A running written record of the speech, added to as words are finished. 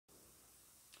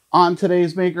On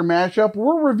today's Maker Mashup,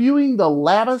 we're reviewing the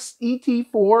Labists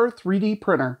ET4 3D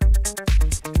printer.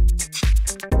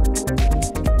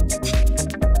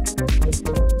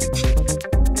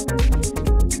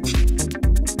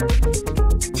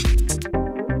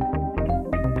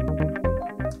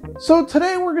 So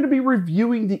today we're going to be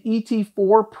reviewing the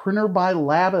ET4 printer by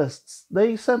Labists.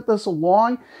 They sent this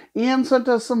along and sent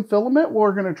us some filament.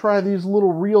 We're going to try these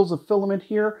little reels of filament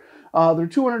here. They're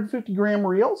 250 gram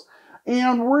reels.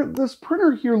 And this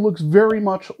printer here looks very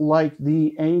much like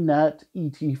the Anet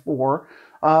ET4.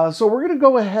 So we're going to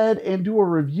go ahead and do a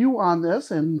review on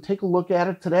this and take a look at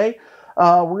it today.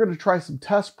 We're going to try some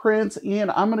test prints,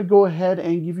 and I'm going to go ahead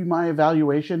and give you my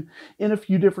evaluation in a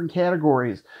few different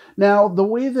categories. Now, the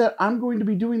way that I'm going to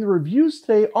be doing the reviews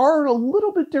today are a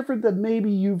little bit different than maybe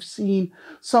you've seen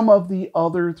some of the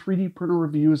other 3D printer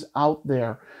reviews out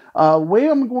there. The way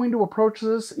I'm going to approach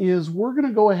this is we're going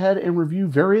to go ahead and review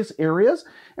various areas,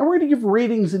 and we're going to give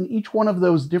ratings in each one of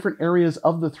those different areas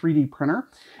of the 3D printer.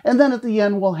 And then at the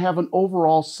end, we'll have an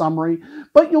overall summary,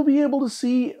 but you'll be able to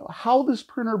see how this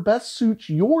printer best suits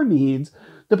your needs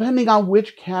depending on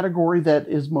which category that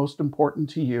is most important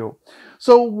to you.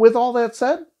 So with all that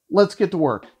said, let's get to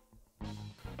work.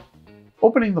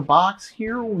 Opening the box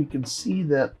here, we can see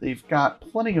that they've got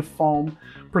plenty of foam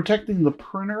protecting the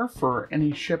printer for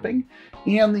any shipping,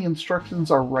 and the instructions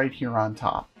are right here on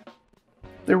top.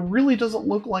 There really doesn't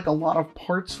look like a lot of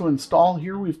parts to install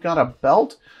here. We've got a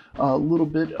belt, a little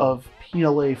bit of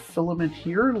PLA filament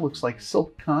here. It looks like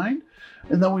silk kind.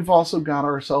 And then we've also got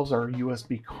ourselves our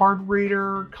USB card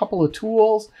reader, a couple of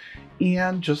tools,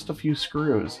 and just a few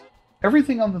screws.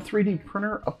 Everything on the 3D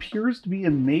printer appears to be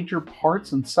in major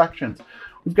parts and sections.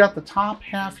 We've got the top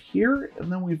half here,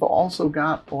 and then we've also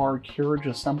got our carriage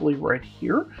assembly right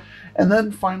here. And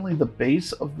then finally the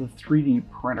base of the 3D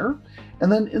printer.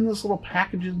 And then in this little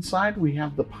package inside, we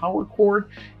have the power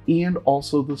cord and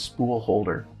also the spool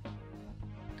holder.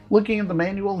 Looking at the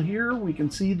manual here, we can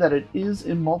see that it is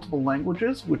in multiple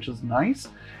languages, which is nice.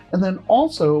 And then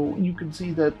also you can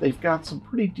see that they've got some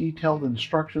pretty detailed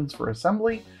instructions for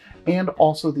assembly and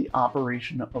also the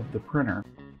operation of the printer.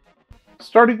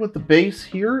 Starting with the base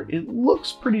here, it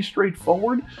looks pretty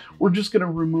straightforward. We're just going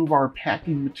to remove our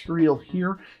packing material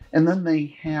here, and then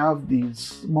they have these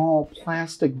small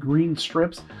plastic green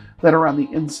strips that are on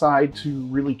the inside to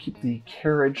really keep the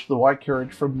carriage, the Y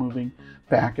carriage, from moving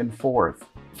back and forth.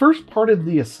 First part of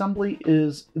the assembly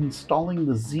is installing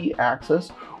the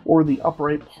Z-axis, or the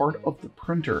upright part of the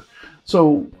printer.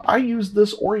 So I used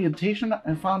this orientation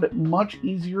and found it much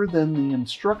easier than the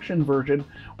instruction version,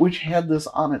 which had this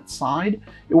on its side.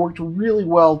 It worked really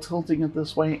well tilting it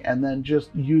this way, and then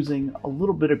just using a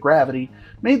little bit of gravity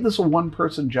made this a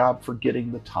one-person job for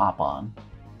getting the top on.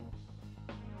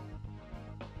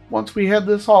 Once we had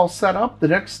this all set up, the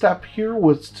next step here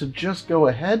was to just go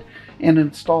ahead and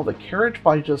install the carriage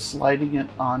by just sliding it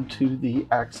onto the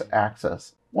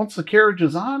X-axis. Once the carriage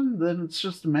is on, then it's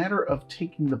just a matter of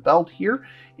taking the belt here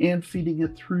and feeding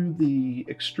it through the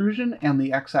extrusion and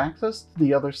the X-axis to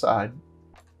the other side.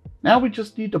 Now we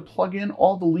just need to plug in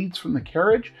all the leads from the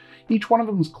carriage. Each one of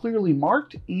them is clearly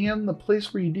marked, and the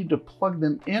place where you need to plug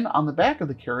them in on the back of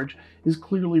the carriage is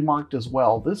clearly marked as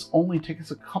well. This only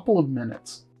takes a couple of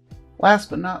minutes.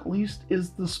 Last but not least is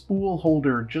the spool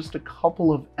holder. Just a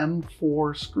couple of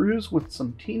M4 screws with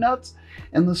some T-nuts,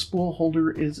 and the spool holder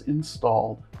is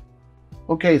installed.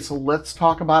 Okay, so let's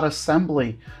talk about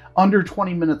assembly. Under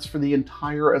 20 minutes for the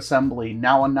entire assembly.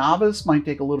 Now a novice might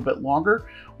take a little bit longer,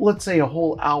 let's say a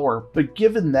whole hour, but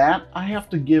given that, I have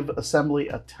to give assembly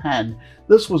a 10.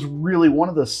 This was really one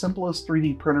of the simplest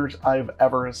 3D printers I've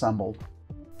ever assembled.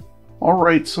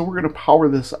 Alright, so we're going to power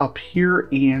this up here,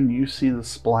 and you see the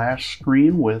splash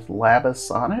screen with Labists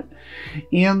on it.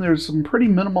 And there's some pretty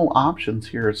minimal options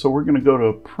here. So we're going to go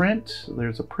to print.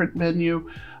 There's a print menu.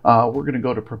 We're going to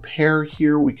go to prepare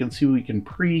here. We can see we can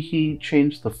preheat,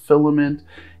 change the filament,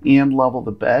 and level the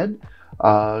bed.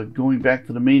 Going back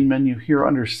to the main menu here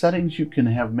under settings, you can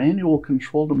have manual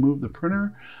control to move the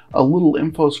printer, a little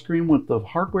info screen with the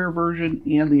hardware version,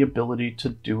 and the ability to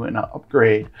do an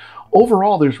upgrade.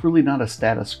 Overall, there's really not a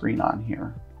status screen on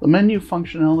here. The menu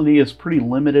functionality is pretty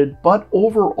limited, but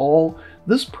overall,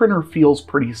 this printer feels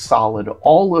pretty solid.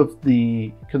 All of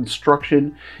the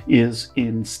construction is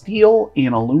in steel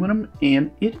and aluminum, and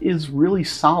it is really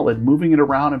solid. Moving it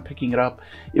around and picking it up,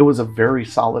 it was a very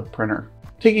solid printer.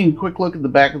 Taking a quick look at the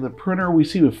back of the printer, we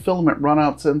see the filament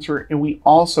runout sensor, and we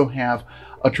also have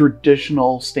a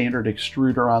traditional standard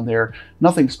extruder on there.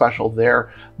 Nothing special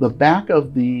there. The back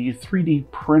of the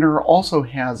 3D printer also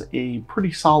has a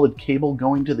pretty solid cable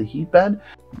going to the heat bed.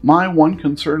 My one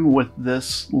concern with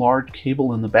this large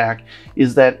cable in the back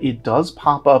is that it does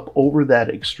pop up over that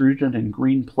extrusion and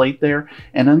green plate there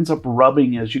and ends up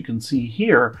rubbing, as you can see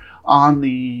here, on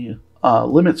the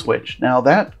limit switch. Now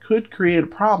that could create a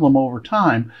problem over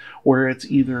time where it's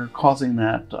either causing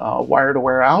that wire to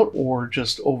wear out or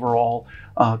just overall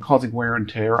causing wear and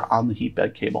tear on the heat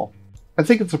bed cable. I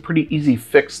think it's a pretty easy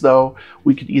fix though.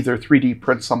 We could either 3D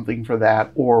print something for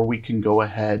that, or we can go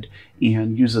ahead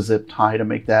and use a zip tie to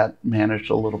make that managed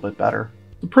a little bit better.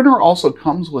 The printer also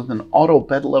comes with an auto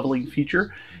bed leveling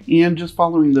feature, and just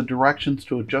following the directions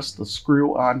to adjust the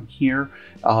screw on here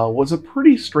was a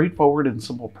pretty straightforward and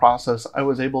simple process. I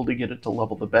was able to get it to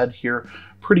level the bed here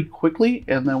pretty quickly,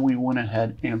 and then we went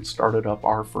ahead and started up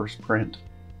our first print.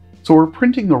 So we're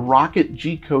printing the Rocket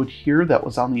G-code here that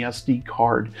was on the SD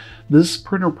card. This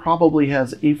printer probably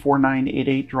has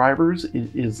A4988 drivers.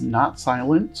 It is not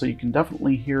silent, so you can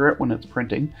definitely hear it when it's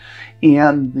printing.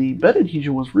 And the bed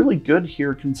adhesion was really good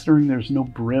here considering there's no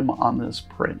brim on this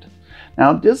print.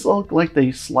 Now it does look like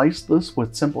they sliced this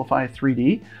with Simplify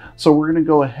 3D, so we're going to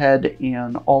go ahead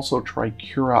and also try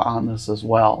Cura on this as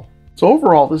well. So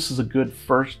overall, this is a good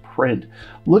first print.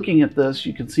 Looking at this,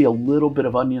 you can see a little bit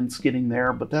of onion skinning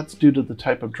there, but that's due to the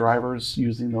type of drivers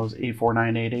using those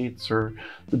A4988s or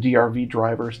the DRV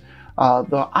drivers.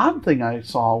 The odd thing I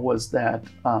saw was that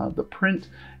the print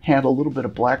had a little bit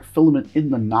of black filament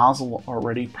in the nozzle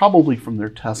already, probably from their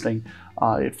testing.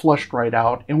 It flushed right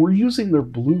out, and we're using their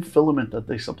blue filament that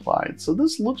they supplied. So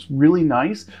this looks really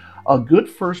nice. A good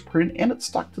first print, and it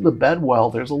stuck to the bed well.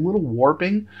 There's a little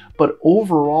warping, but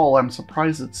overall I'm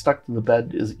surprised it stuck to the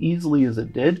bed as easily as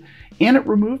it did, and it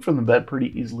removed from the bed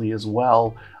pretty easily as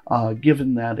well,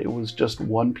 given that it was just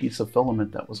one piece of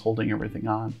filament that was holding everything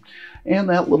on. And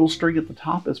that little string at the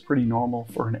top is pretty normal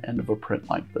for an end of a print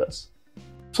like this.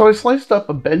 So I sliced up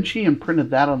a Benchy and printed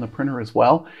that on the printer as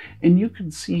well, and you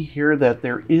can see here that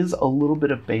there is a little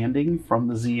bit of banding from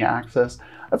the Z-axis.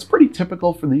 That's pretty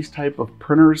typical for these type of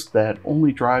printers that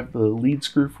only drive the lead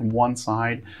screw from one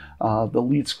side. The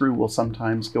lead screw will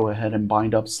sometimes go ahead and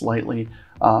bind up slightly,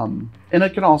 and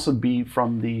it can also be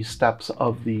from the steps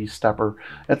of the stepper.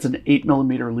 That's an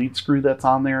 8mm lead screw that's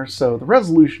on there, so the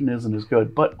resolution isn't as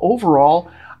good, but overall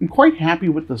I'm quite happy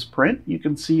with this print. You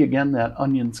can see again that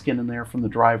onion skin in there from the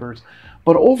drivers,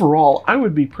 but overall I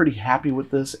would be pretty happy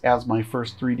with this as my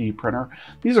first 3D printer.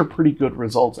 These are pretty good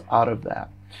results out of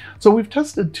that. So we've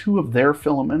tested two of their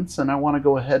filaments, and I want to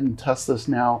go ahead and test this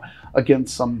now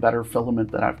against some better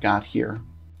filament that I've got here.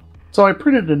 So I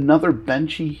printed another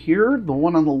Benchy here. The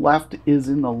one on the left is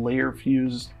in the Layer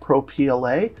Fused Pro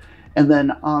PLA, and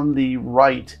then on the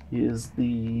right is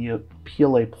the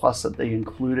PLA Plus that they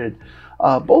included.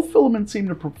 Both filaments seem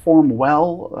to perform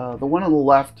well. The one on the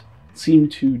left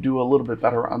seemed to do a little bit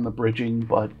better on the bridging,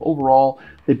 but overall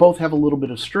they both have a little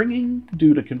bit of stringing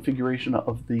due to configuration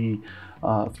of the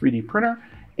 3D printer,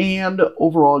 and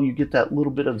overall you get that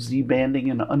little bit of Z banding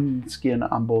and onion skin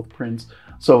on both prints.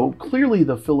 So clearly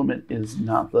the filament is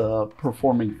not the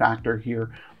performing factor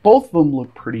here. Both of them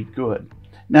look pretty good.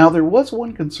 Now there was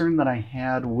one concern that I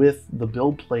had with the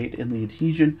build plate and the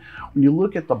adhesion. When you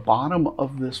look at the bottom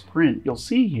of this print, you'll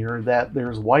see here that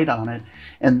there's white on it,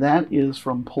 and that is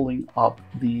from pulling up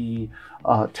the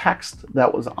text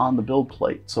that was on the build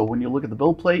plate. So when you look at the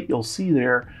build plate, you'll see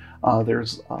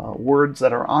there's words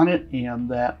that are on it, and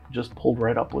that just pulled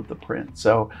right up with the print.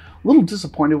 So a little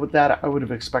disappointed with that. I would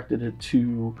have expected it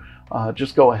to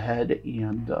just go ahead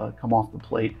and come off the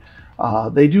plate.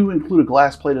 They do include a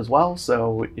glass plate as well,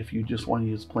 so if you just want to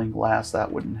use plain glass,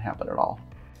 that wouldn't happen at all.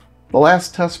 The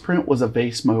last test print was a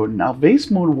vase mode. Now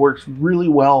vase mode works really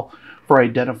well for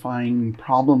identifying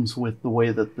problems with the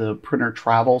way that the printer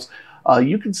travels.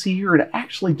 You can see here it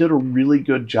actually did a really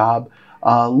good job.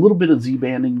 A little bit of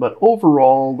Z-banding, but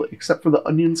overall, except for the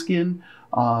onion skin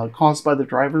caused by the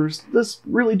drivers, this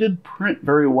really did print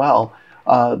very well.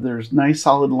 There's nice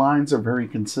solid lines, they're very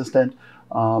consistent,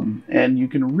 and you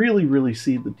can really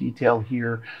see the detail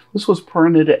here. This was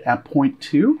printed at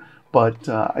 0.2, but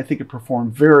I think it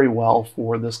performed very well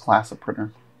for this class of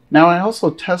printer. Now I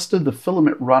also tested the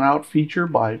filament runout feature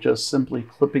by just simply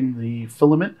clipping the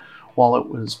filament while it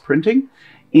was printing.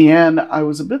 And I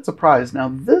was a bit surprised. Now,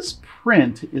 this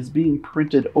print is being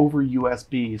printed over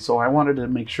USB, so I wanted to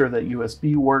make sure that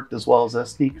USB worked as well as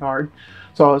SD card.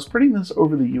 So I was printing this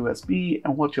over the USB,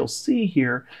 and what you'll see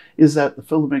here is that the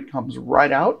filament comes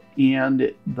right out,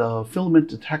 and the filament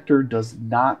detector does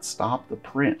not stop the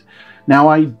print. Now,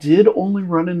 I did only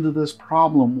run into this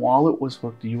problem while it was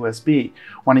hooked to USB.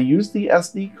 When I used the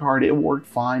SD card, it worked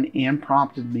fine and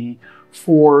prompted me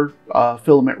for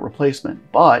filament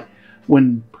replacement, but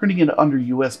when printing it under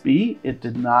USB, it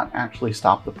did not actually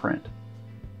stop the print.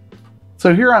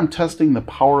 So here I'm testing the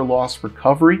power loss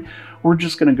recovery. We're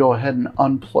just going to go ahead and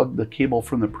unplug the cable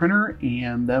from the printer,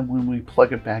 and then when we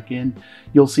plug it back in,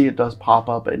 you'll see it does pop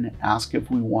up and ask if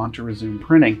we want to resume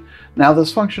printing. Now,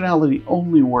 this functionality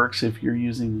only works if you're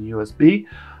using the USB.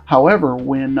 However,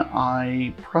 when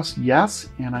I press yes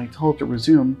and I tell it to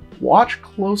resume, watch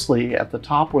closely at the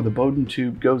top where the Bowden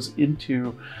tube goes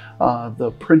into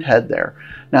the print head there.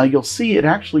 Now you'll see it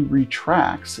actually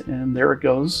retracts, and there it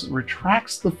goes,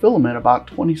 retracts the filament about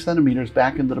 20 centimeters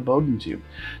back into the Bowden tube.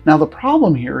 Now the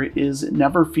problem here is it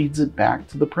never feeds it back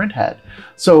to the print head.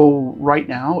 So right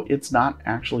now it's not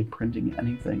actually printing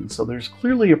anything. So there's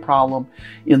clearly a problem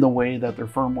in the way that their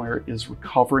firmware is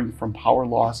recovering from power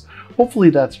loss.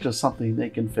 Hopefully that's just something they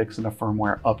can fix in a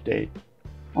firmware update.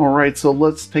 Alright, so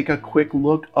let's take a quick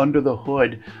look under the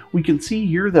hood. We can see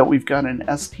here that we've got an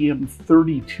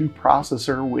STM32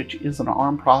 processor, which is an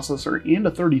ARM processor and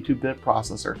a 32-bit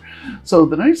processor. So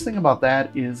the nice thing about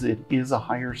that is it is a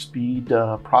higher speed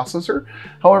processor.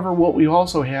 However, what we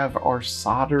also have are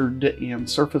soldered and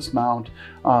surface mount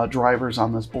drivers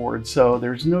on this board. So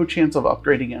there's no chance of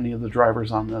upgrading any of the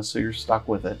drivers on this, so you're stuck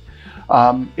with it.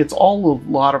 It's all a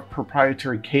lot of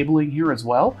proprietary cabling here as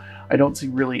well. I don't see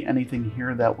really anything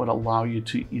here that would allow you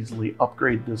to easily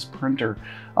upgrade this printer.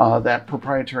 That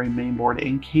proprietary mainboard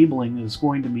and cabling is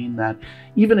going to mean that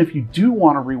even if you do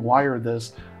want to rewire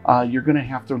this, you're going to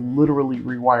have to literally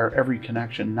rewire every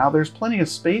connection. Now there's plenty of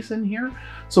space in here,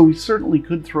 so we certainly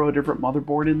could throw a different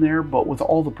motherboard in there, but with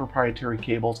all the proprietary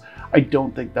cables, I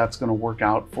don't think that's going to work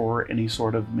out for any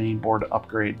sort of mainboard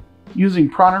upgrade. Using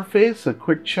Pronterface, a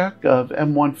quick check of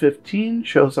M115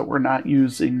 shows that we're not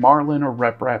using Marlin or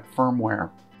RepRap firmware.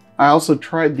 I also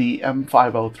tried the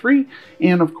M503,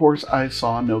 and of course I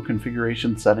saw no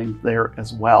configuration settings there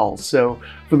as well. So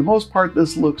for the most part,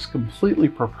 this looks completely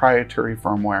proprietary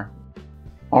firmware.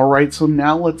 Alright, so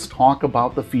now let's talk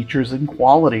about the features and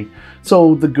quality.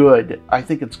 So the good, I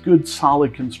think it's good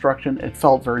solid construction. It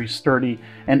felt very sturdy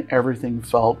and everything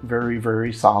felt very,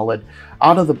 very solid.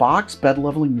 Out of the box, bed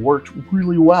leveling worked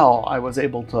really well. I was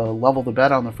able to level the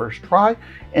bed on the first try,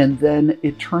 and then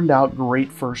it turned out great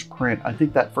first print. I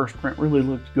think that first print really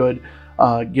looked good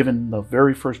given the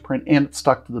very first print, and it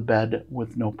stuck to the bed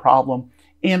with no problem.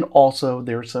 And also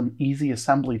there's some easy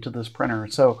assembly to this printer.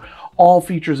 So all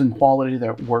features and quality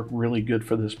that work really good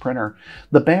for this printer.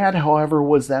 The bad, however,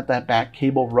 was that that back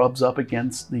cable rubs up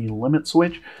against the limit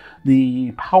switch.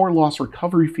 The power loss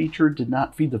recovery feature did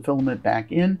not feed the filament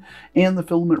back in, and the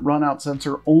filament runout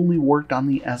sensor only worked on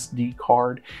the SD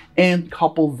card. And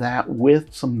couple that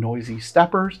with some noisy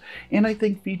steppers, and I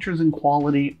think features and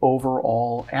quality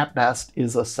overall at best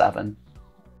is a 7.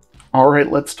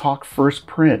 Alright, let's talk first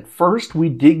print. First, we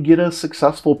did get a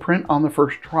successful print on the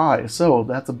first try, so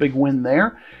that's a big win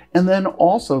there. And then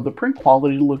also, the print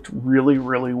quality looked really,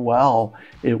 really well.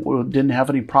 It didn't have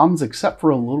any problems except for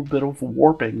a little bit of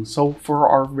warping. So for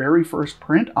our very first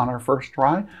print on our first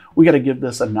try, we got to give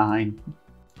this a 9.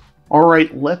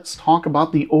 Alright, let's talk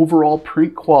about the overall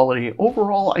print quality.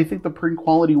 Overall, I think the print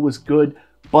quality was good,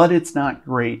 but it's not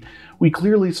great. We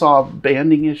clearly saw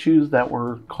banding issues that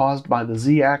were caused by the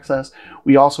Z-axis.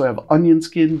 We also have onion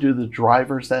skin due to the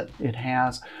drivers that it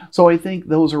has. So I think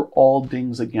those are all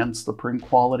dings against the print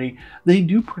quality. They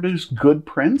do produce good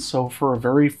prints, so for a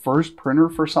very first printer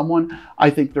for someone, I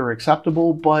think they're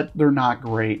acceptable, but they're not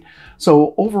great.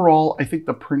 So overall, I think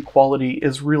the print quality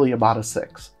is really about a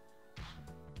 6.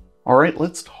 Alright,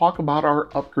 let's talk about our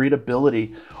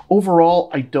upgradability.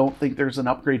 Overall, I don't think there's an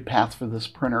upgrade path for this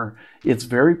printer. It's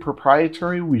very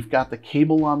proprietary. We've got the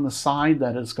cable on the side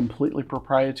that is completely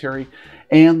proprietary,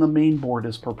 and the main board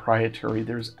is proprietary.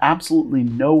 There's absolutely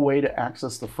no way to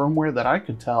access the firmware that I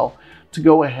could tell to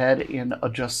go ahead and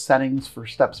adjust settings for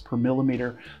steps per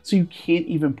millimeter, so you can't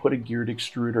even put a geared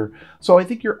extruder. So I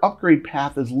think your upgrade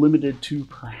path is limited to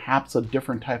perhaps a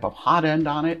different type of hot end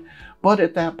on it, but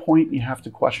at that point you have to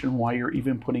question why you're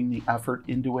even putting the effort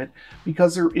into it,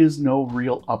 because there is no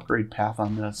real upgrade path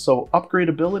on this. So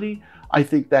upgradability, I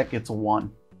think that gets a 1.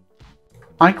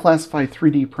 I classify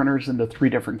 3D printers into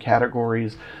 3 different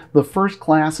categories. The first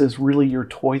class is really your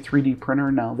toy 3D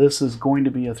printer. Now this is going to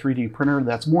be a 3D printer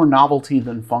that's more novelty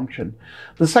than function.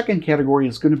 The second category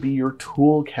is going to be your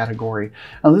tool category.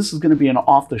 Now this is going to be an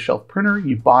off-the-shelf printer.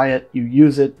 You buy it, you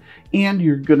use it, and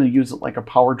you're going to use it like a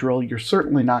power drill. You're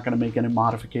certainly not going to make any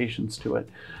modifications to it.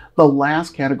 The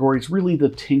last category is really the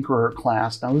tinkerer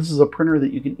class. Now this is a printer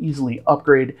that you can easily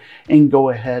upgrade and go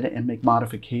ahead and make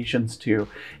modifications to.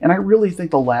 And I really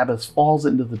think the Labist falls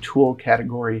into the tool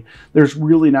category. There's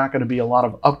really not going to be a lot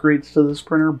of upgrades to this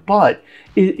printer, but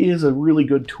it is a really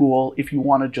good tool if you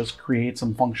want to just create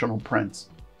some functional prints.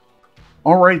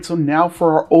 Alright, so now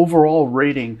for our overall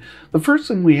rating. The first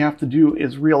thing we have to do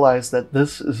is realize that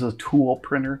this is a tool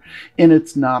printer and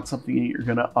it's not something that you're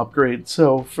going to upgrade.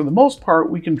 So for the most part,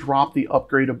 we can drop the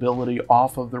upgradability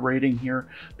off of the rating here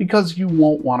because you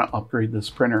won't want to upgrade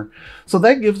this printer. So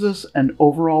that gives us an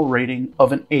overall rating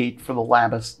of an 8 for the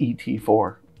Labists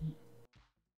ET4.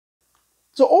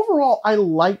 So overall, I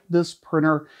like this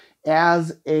printer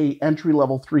as a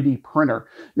entry-level 3D printer.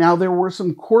 Now there were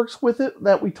some quirks with it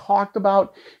that we talked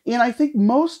about, and I think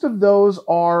most of those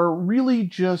are really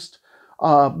just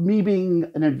me being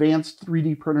an advanced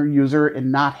 3D printer user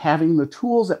and not having the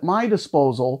tools at my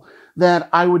disposal that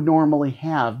I would normally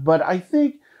have. But I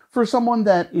think for someone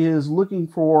that is looking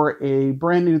for a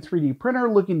brand new 3D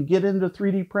printer, looking to get into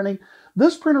 3D printing,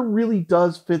 this printer really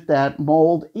does fit that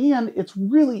mold, and it's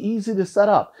really easy to set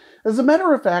up. As a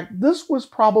matter of fact, this was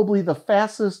probably the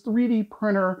fastest 3D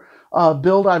printer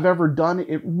build I've ever done.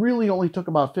 It really only took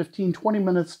about 15-20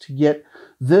 minutes to get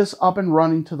this up and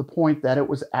running to the point that it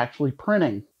was actually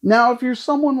printing. Now, if you're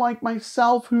someone like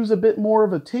myself who's a bit more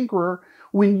of a tinkerer,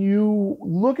 when you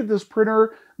look at this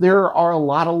printer, there are a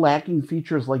lot of lacking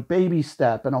features like baby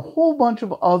step and a whole bunch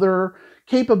of other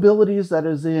capabilities that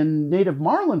is in native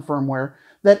Marlin firmware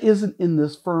that isn't in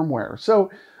this firmware.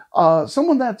 So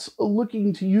someone that's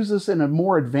looking to use this in a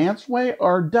more advanced way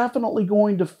are definitely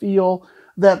going to feel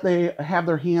that they have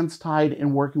their hands tied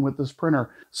in working with this printer.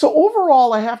 So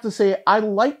overall, I have to say I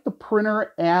like the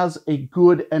printer as a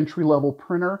good entry-level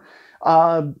printer.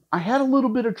 I had a little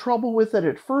bit of trouble with it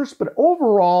at first, but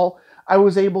overall, I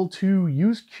was able to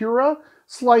use Cura,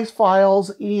 slice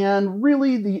files, and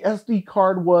really the SD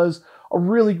card was a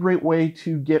really great way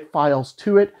to get files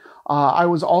to it. I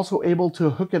was also able to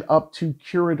hook it up to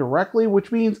Cura directly, which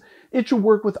means it should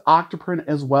work with Octoprint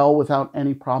as well without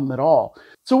any problem at all.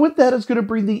 So with that, it's going to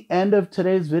bring the end of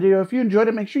today's video. If you enjoyed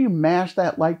it, make sure you mash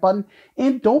that like button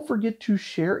and don't forget to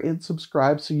share and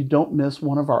subscribe so you don't miss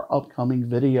one of our upcoming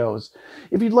videos.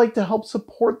 If you'd like to help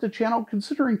support the channel,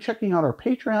 considering checking out our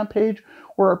Patreon page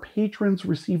where our patrons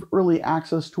receive early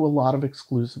access to a lot of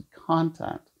exclusive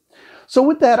content. So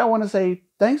with that, I want to say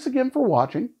thanks again for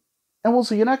watching, and we'll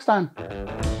see you next time.